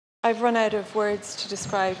I've run out of words to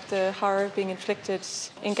describe the horror being inflicted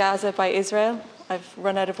in Gaza by Israel. I've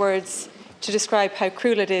run out of words to describe how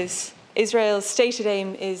cruel it is. Israel's stated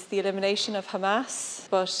aim is the elimination of Hamas,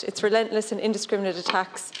 but its relentless and indiscriminate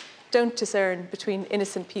attacks don't discern between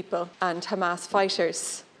innocent people and Hamas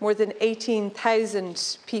fighters. More than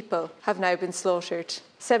 18,000 people have now been slaughtered,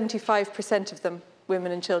 75% of them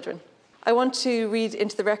women and children. I want to read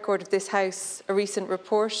into the record of this House a recent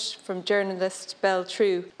report from journalist Belle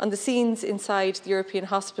True on the scenes inside the European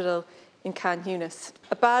hospital in Khan Yunis.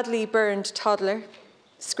 A badly burned toddler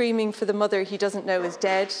screaming for the mother he doesn't know is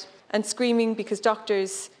dead, and screaming because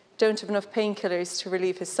doctors don't have enough painkillers to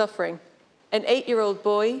relieve his suffering. An 8-year-old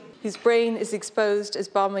boy whose brain is exposed as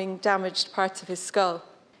bombing damaged parts of his skull.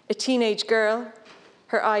 A teenage girl,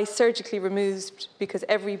 her eye surgically removed because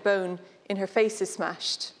every bone in her face is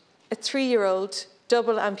smashed. A 3-year-old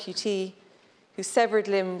double amputee whose severed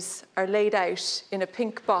limbs are laid out in a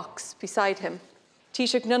pink box beside him.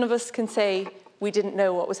 Taoiseach, none of us can say we didn't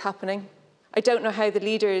know what was happening. I don't know how the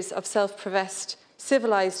leaders of self-professed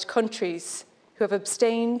civilised countries who have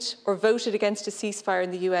abstained or voted against a ceasefire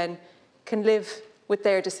in the UN can live with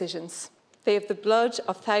their decisions. They have the blood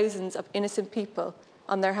of thousands of innocent people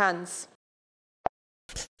on their hands.